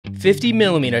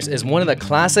50mm is one of the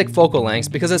classic focal lengths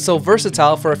because it's so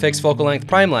versatile for a fixed focal length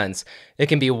prime lens. It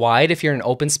can be wide if you're in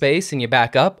open space and you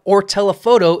back up, or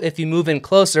telephoto if you move in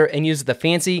closer and use the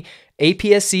fancy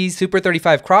APS-C Super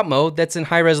 35 crop mode that's in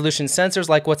high resolution sensors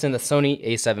like what's in the Sony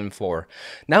A74.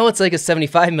 Now it's like a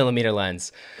 75mm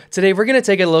lens. Today we're going to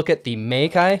take a look at the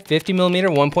Meike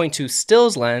 50mm 1.2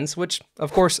 stills lens, which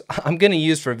of course I'm going to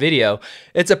use for video.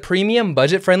 It's a premium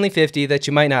budget-friendly 50 that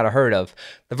you might not have heard of.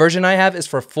 The version I have is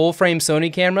for full-frame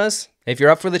Sony cameras. If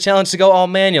you're up for the challenge to go all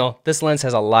manual, this lens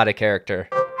has a lot of character.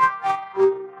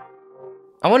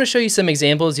 I want to show you some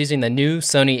examples using the new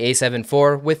Sony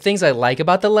A74 with things I like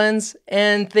about the lens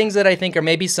and things that I think are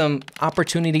maybe some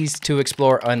opportunities to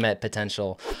explore unmet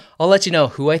potential. I'll let you know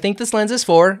who I think this lens is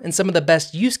for and some of the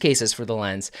best use cases for the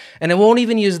lens. And I won't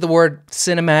even use the word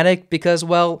cinematic because,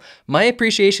 well, my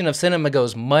appreciation of cinema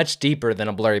goes much deeper than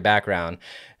a blurry background.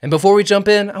 And before we jump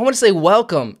in, I want to say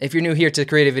welcome if you're new here to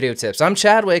Creative Video Tips. I'm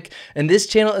Chadwick, and this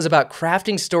channel is about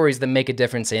crafting stories that make a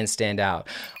difference and stand out.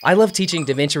 I love teaching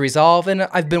DaVinci Resolve, and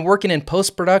I've been working in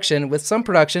post-production with some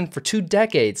production for 2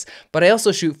 decades, but I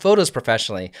also shoot photos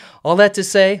professionally. All that to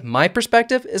say, my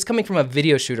perspective is coming from a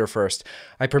video shooter first.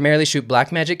 I primarily shoot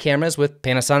Blackmagic cameras with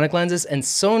Panasonic lenses and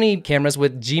Sony cameras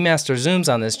with G Master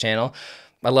zooms on this channel.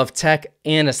 I love tech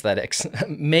and aesthetics.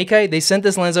 Meike, they sent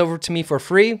this lens over to me for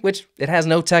free, which it has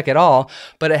no tech at all,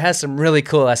 but it has some really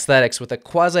cool aesthetics with a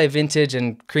quasi-vintage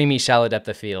and creamy shallow depth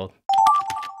of field.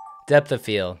 Depth of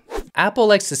field. Apple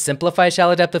likes to simplify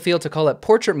shallow depth of field to call it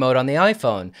portrait mode on the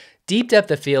iPhone. Deep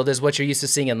depth of field is what you're used to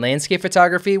seeing in landscape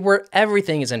photography where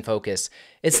everything is in focus.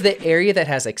 It's the area that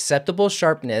has acceptable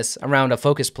sharpness around a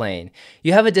focus plane.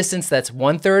 You have a distance that's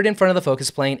 1/3 in front of the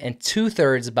focus plane and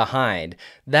 2/3 behind.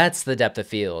 That's the depth of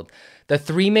field. The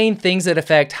 3 main things that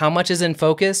affect how much is in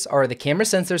focus are the camera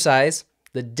sensor size,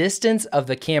 the distance of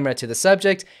the camera to the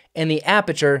subject, and the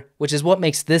aperture, which is what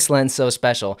makes this lens so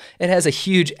special. It has a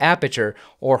huge aperture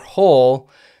or hole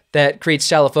that creates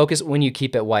shallow focus when you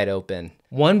keep it wide open.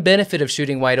 One benefit of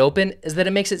shooting wide open is that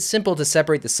it makes it simple to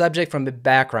separate the subject from the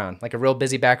background, like a real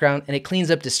busy background, and it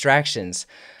cleans up distractions.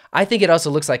 I think it also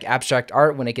looks like abstract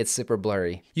art when it gets super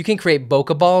blurry. You can create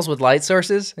bokeh balls with light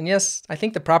sources, and yes, I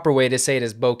think the proper way to say it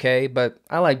is bokeh, but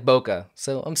I like bokeh,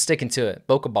 so I'm sticking to it,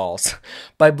 bokeh balls.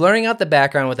 By blurring out the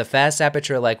background with a fast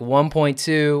aperture like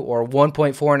 1.2 or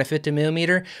 1.4 in a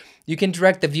 50mm, you can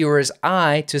direct the viewer's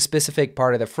eye to a specific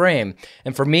part of the frame.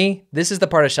 And for me, this is the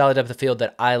part of shallow depth of field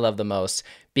that I love the most,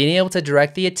 being able to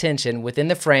direct the attention within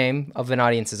the frame of an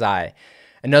audience's eye.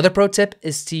 Another pro tip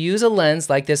is to use a lens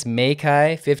like this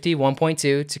Meike 50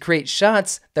 1.2 to create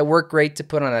shots that work great to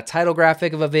put on a title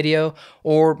graphic of a video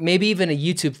or maybe even a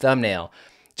YouTube thumbnail.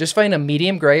 Just find a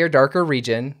medium gray or darker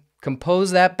region,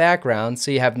 compose that background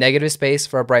so you have negative space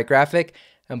for a bright graphic,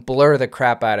 and blur the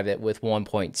crap out of it with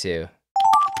 1.2.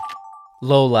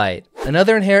 Low light.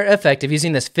 Another inherent effect of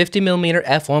using this 50mm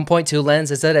f1.2 lens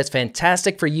is that it's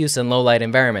fantastic for use in low light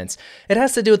environments. It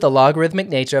has to do with the logarithmic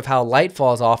nature of how light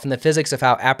falls off and the physics of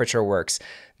how aperture works.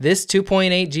 This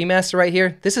 2.8 G Master right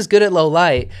here, this is good at low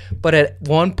light, but at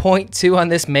 1.2 on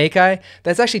this Meike,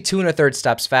 that's actually 2 1/3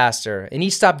 stops faster. And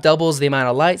each stop doubles the amount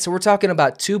of light, so we're talking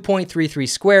about 2.33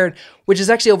 squared, which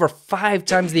is actually over 5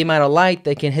 times the amount of light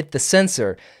that can hit the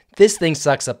sensor. This thing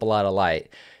sucks up a lot of light.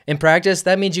 In practice,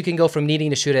 that means you can go from needing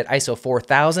to shoot at ISO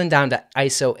 4000 down to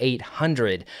ISO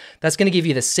 800. That's going to give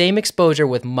you the same exposure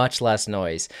with much less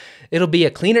noise. It'll be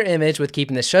a cleaner image with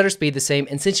keeping the shutter speed the same,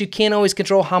 and since you can't always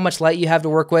control how much light you have to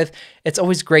work with, it's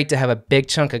always great to have a big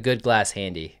chunk of good glass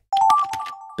handy.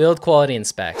 Build quality and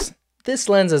specs. This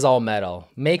lens is all metal.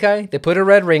 Meike, they put a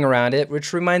red ring around it,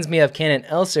 which reminds me of Canon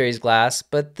L-series glass,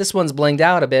 but this one's blinged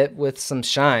out a bit with some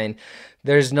shine.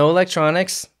 There's no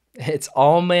electronics. It's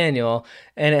all manual,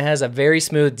 and it has a very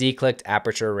smooth declicked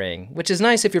aperture ring, which is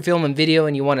nice if you're filming video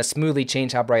and you want to smoothly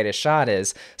change how bright a shot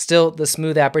is. Still, the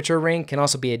smooth aperture ring can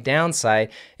also be a downside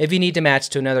if you need to match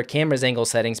to another camera's angle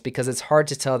settings because it's hard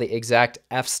to tell the exact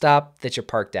f-stop that you're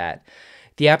parked at.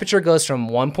 The aperture goes from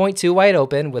 1.2 wide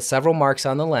open with several marks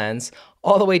on the lens,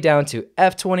 all the way down to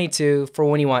f22 for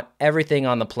when you want everything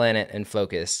on the planet in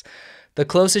focus. The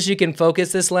closest you can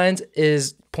focus this lens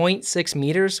is 0.6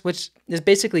 meters, which is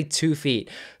basically 2 feet.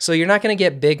 So you're not going to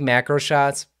get big macro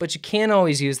shots, but you can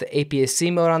always use the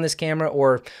APS-C mode on this camera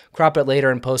or crop it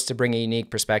later in post to bring a unique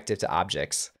perspective to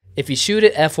objects. If you shoot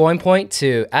at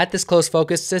f1.2 at this close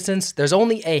focus distance, there's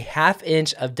only a 1/2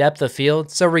 inch of depth of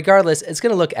field, so regardless, it's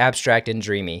going to look abstract and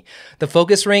dreamy. The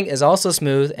focus ring is also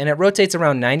smooth, and it rotates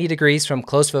around 90 degrees from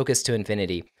close focus to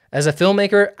infinity. As a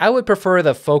filmmaker, I would prefer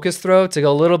the focus throw to go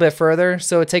a little bit further,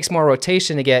 so it takes more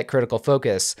rotation to get critical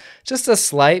focus. Just a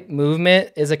slight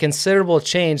movement is a considerable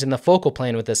change in the focal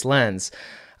plane with this lens.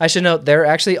 I should note there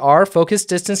actually are focus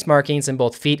distance markings in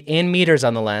both feet and meters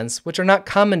on the lens, which are not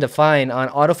common to find on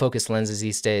autofocus lenses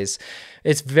these days.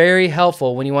 It's very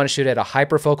helpful when you want to shoot at a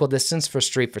hyperfocal distance for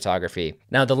street photography.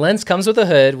 Now the lens comes with a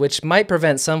hood, which might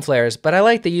prevent some flares, but I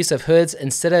like the use of hoods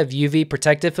instead of UV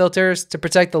protective filters to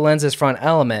protect the lens's front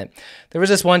element. There was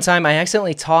this one time I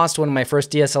accidentally tossed one of my first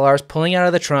DSLRs pulling out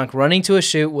of the trunk, running to a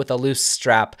shoot with a loose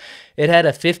strap. It had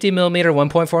a 50mm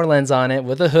 1.4 lens on it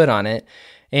with a hood on it,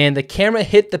 and the camera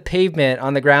hit the pavement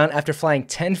on the ground after flying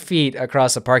 10 feet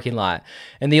across a parking lot.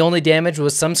 And the only damage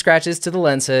was some scratches to the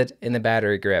lens hood and the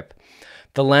battery grip.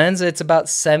 The lens, it's about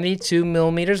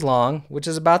 72mm long, which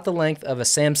is about the length of a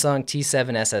Samsung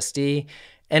T7 SSD,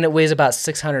 and it weighs about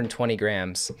 620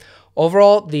 grams.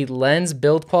 Overall, the lens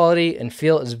build quality and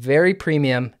feel is very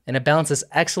premium, and it balances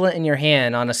excellent in your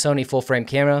hand on a Sony full-frame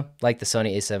camera like the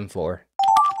Sony A74.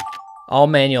 All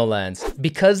manual lens.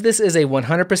 Because this is a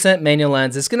 100% manual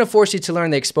lens, it's going to force you to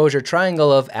learn the exposure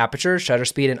triangle of aperture, shutter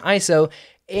speed, and ISO,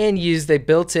 and use the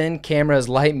built-in camera's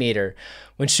light meter.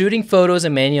 When shooting photos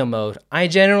in manual mode, I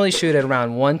generally shoot at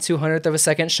around 1/200th of a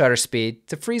second shutter speed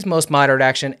to freeze most moderate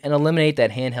action and eliminate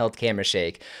that handheld camera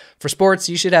shake. For sports,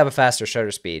 you should have a faster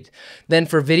shutter speed. Then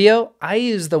for video, I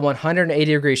use the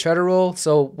 180-degree shutter rule,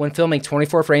 so when filming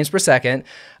 24 frames per second,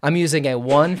 I'm using a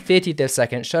 1/50th of a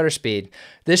second shutter speed.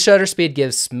 This shutter speed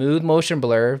gives smooth motion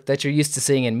blur that you're used to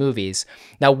seeing in movies.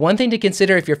 Now, one thing to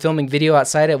consider if you're filming video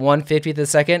outside at 1/50th of a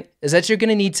second is that you're going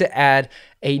to need to add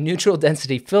a neutral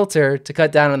density filter to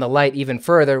cut down on the light even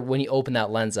further when you open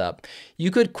that lens up. You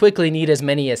could quickly need as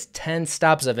many as 10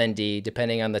 stops of ND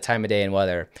depending on the time of day and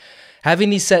weather.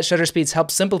 Having these set shutter speeds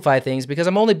helps simplify things because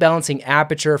I'm only balancing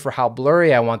aperture for how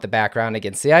blurry I want the background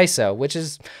against the ISO, which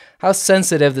is how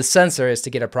sensitive the sensor is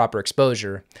to get a proper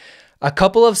exposure. A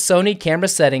couple of Sony camera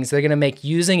settings that are going to make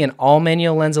using an all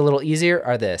manual lens a little easier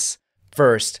are this.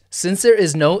 First, since there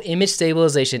is no image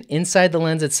stabilization inside the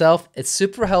lens itself, it's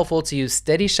super helpful to use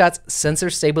SteadyShot's sensor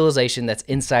stabilization that's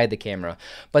inside the camera.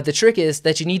 But the trick is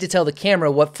that you need to tell the camera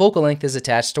what focal length is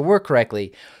attached to work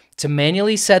correctly. To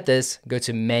manually set this, go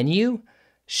to Menu,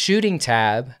 Shooting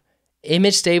tab,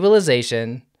 Image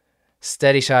Stabilization,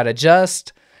 SteadyShot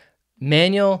Adjust,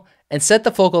 Manual, and set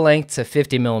the focal length to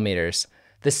 50mm.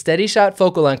 The SteadyShot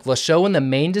focal length will show in the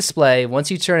main display once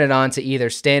you turn it on to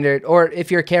either standard or if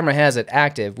your camera has it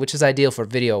active, which is ideal for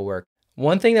video work.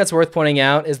 One thing that's worth pointing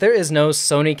out is there is no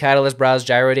Sony Catalyst Browse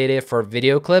gyro data for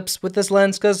video clips with this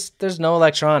lens because there's no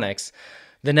electronics.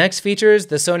 The next features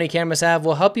the Sony cameras have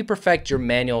will help you perfect your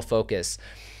manual focus.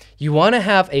 You want to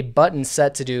have a button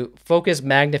set to do focus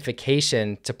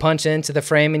magnification to punch into the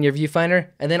frame in your viewfinder,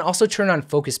 and then also turn on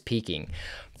focus peaking.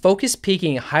 Focus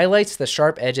peaking highlights the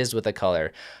sharp edges with a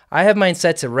color. I have mine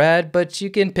set to red, but you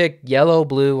can pick yellow,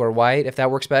 blue, or white if that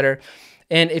works better.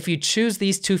 And if you choose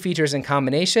these two features in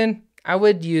combination, I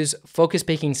would use focus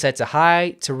peaking set to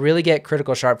high to really get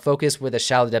critical sharp focus with a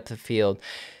shallow depth of field.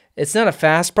 It's not a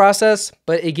fast process,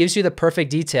 but it gives you the perfect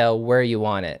detail where you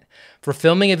want it. For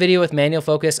filming a video with manual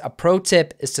focus, a pro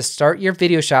tip is to start your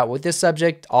video shot with the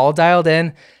subject all dialed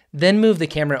in, then move the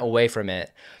camera away from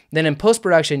it. Then in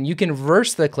post-production, you can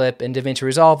reverse the clip in DaVinci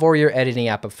Resolve or your editing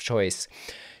app of choice.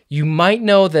 You might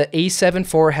know the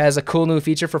A74 has a cool new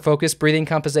feature for focus breathing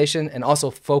composition and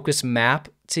also focus map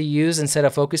to use instead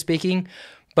of focus peaking,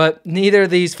 but neither of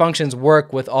these functions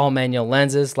work with all manual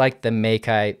lenses like the Meike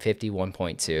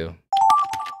 51.2.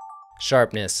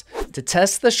 Sharpness. To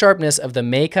test the sharpness of the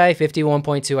Meike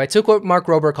 51.2, I took what Mark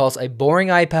Rober calls a boring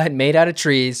iPad made out of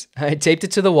trees, I taped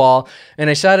it to the wall, and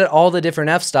I shot at all the different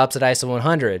f-stops at ISO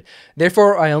 100.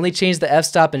 Therefore, I only changed the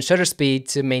f-stop and shutter speed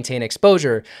to maintain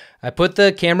exposure. I put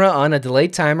the camera on a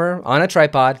delayed timer on a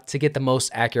tripod to get the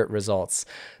most accurate results.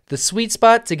 The sweet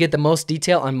spot to get the most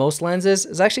detail on most lenses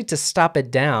is actually to stop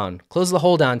it down. Close the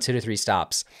hole down 2 to 3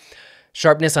 stops.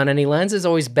 Sharpness on any lens is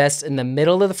always best in the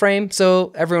middle of the frame,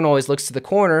 so everyone always looks to the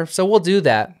corner, so we'll do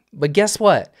that. But guess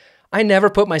what? I never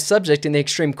put my subject in the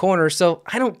extreme corner, so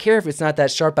I don't care if it's not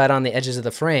that sharp out on the edges of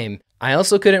the frame. I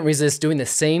also couldn't resist doing the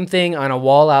same thing on a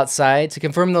wall outside to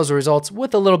confirm those results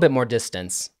with a little bit more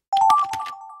distance.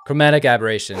 Chromatic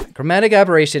aberration. Chromatic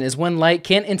aberration is when light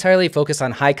can't entirely focus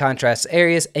on high contrast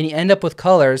areas and you end up with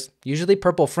colors, usually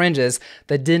purple fringes,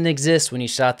 that didn't exist when you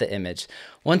shot the image.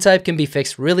 One type can be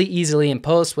fixed really easily in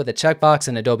post with a checkbox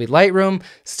in Adobe Lightroom.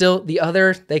 Still, the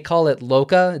other, they call it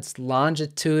LOCA. It's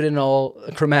longitudinal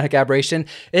chromatic aberration.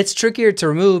 It's trickier to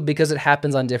remove because it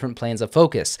happens on different planes of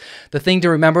focus. The thing to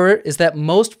remember is that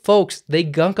most folks, they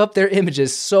gunk up their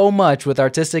images so much with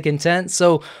artistic intent,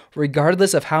 so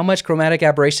regardless of how much chromatic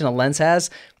aberration a lens has,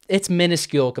 it's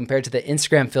minuscule compared to the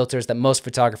Instagram filters that most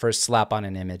photographers slap on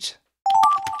an image.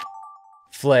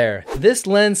 Flare. This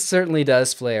lens certainly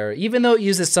does flare, even though it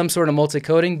uses some sort of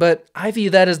multi-coating, but I view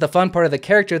that as the fun part of the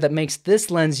character that makes this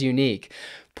lens unique.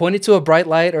 Point it to a bright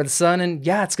light or the sun and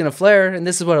yeah, it's gonna flare, and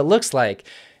this is what it looks like.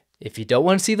 If you don't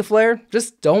want to see the flare,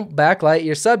 just don't backlight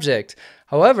your subject.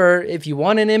 However, if you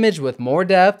want an image with more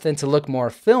depth and to look more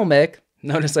filmic,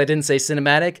 notice I didn't say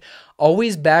cinematic,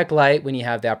 always backlight when you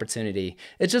have the opportunity.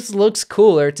 It just looks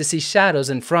cooler to see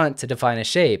shadows in front to define a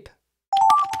shape.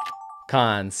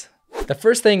 Cons. The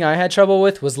first thing I had trouble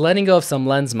with was letting go of some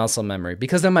lens muscle memory.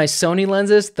 Because on my Sony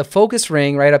lenses, the focus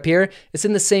ring right up here is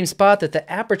in the same spot that the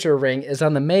aperture ring is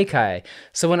on the Meike.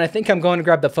 So when I think I'm going to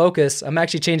grab the focus, I'm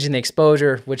actually changing the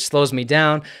exposure, which slows me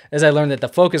down, as I learned that the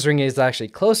focus ring is actually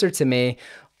closer to me,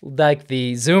 like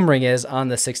the zoom ring is on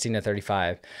the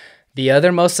 16-35. The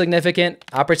other most significant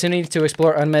opportunity to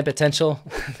explore unmet potential,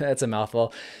 that's a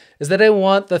mouthful, is that I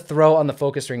want the throw on the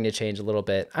focus ring to change a little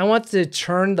bit. I want to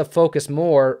turn the focus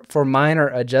more for minor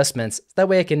adjustments. That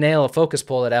way I can nail a focus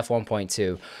pull at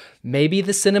f1.2. Maybe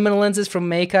the cinnamon lenses from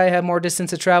Meike have more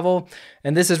distance to travel,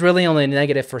 and this is really only a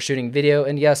negative for shooting video,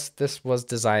 and yes, this was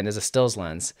designed as a stills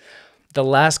lens. The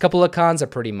last couple of cons are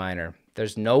pretty minor.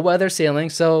 There's no weather sealing,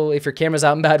 so if your camera's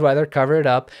out in bad weather, cover it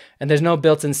up. And there's no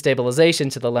built-in stabilization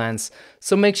to the lens,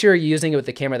 so make sure you're using it with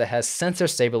a camera that has sensor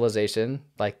stabilization,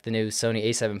 like the new Sony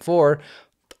A74,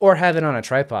 or have it on a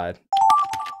tripod.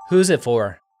 Who's it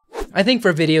for? I think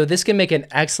for video, this can make an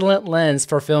excellent lens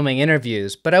for filming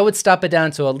interviews, but I would stop it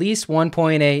down to at least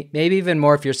 1.8, maybe even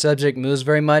more if your subject moves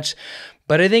very much.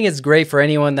 But I think it's great for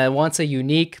anyone that wants a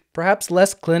unique, perhaps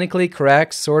less clinically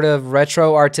correct, sort of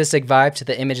retro artistic vibe to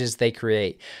the images they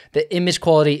create. The image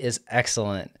quality is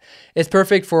excellent. It's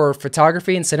perfect for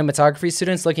photography and cinematography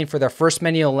students looking for their first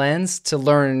manual lens to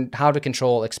learn how to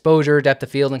control exposure, depth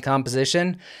of field, and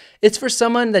composition. It's for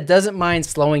someone that doesn't mind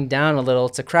slowing down a little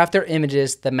to craft their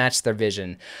images that match their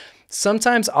vision.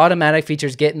 Sometimes automatic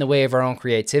features get in the way of our own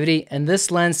creativity, and this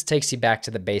lens takes you back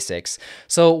to the basics.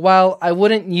 So while I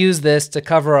wouldn't use this to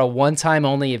cover a one-time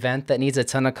only event that needs a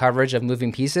ton of coverage of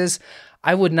moving pieces,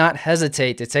 I would not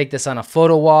hesitate to take this on a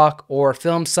photo walk or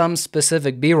film some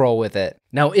specific B-roll with it.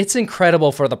 Now, it's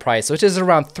incredible for the price, which is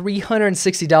around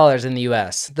 $360 in the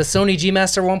US. The Sony G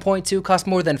Master 1.2 costs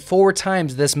more than 4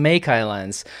 times this Meike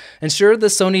lens. And sure, the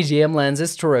Sony GM lens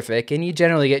is terrific and you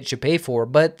generally get what you pay for,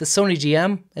 but the Sony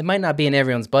GM, it might not be in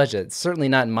everyone's budget, certainly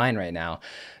not in mine right now.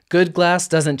 Good glass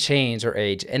doesn't change or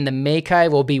age, and the Meike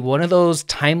will be one of those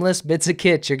timeless bits of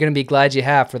kit you're going to be glad you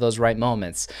have for those right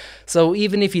moments. So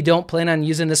even if you don't plan on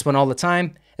using this one all the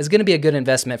time, it's going to be a good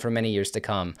investment for many years to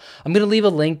come. I'm going to leave a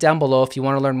link down below if you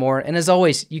want to learn more, and as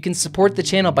always, you can support the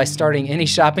channel by starting any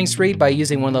shopping spree by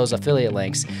using one of those affiliate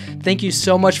links. Thank you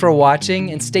so much for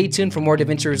watching, and stay tuned for more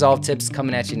DaVinci Resolve tips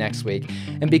coming at you next week.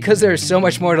 And because there is so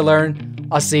much more to learn,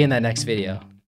 I'll see you in that next video.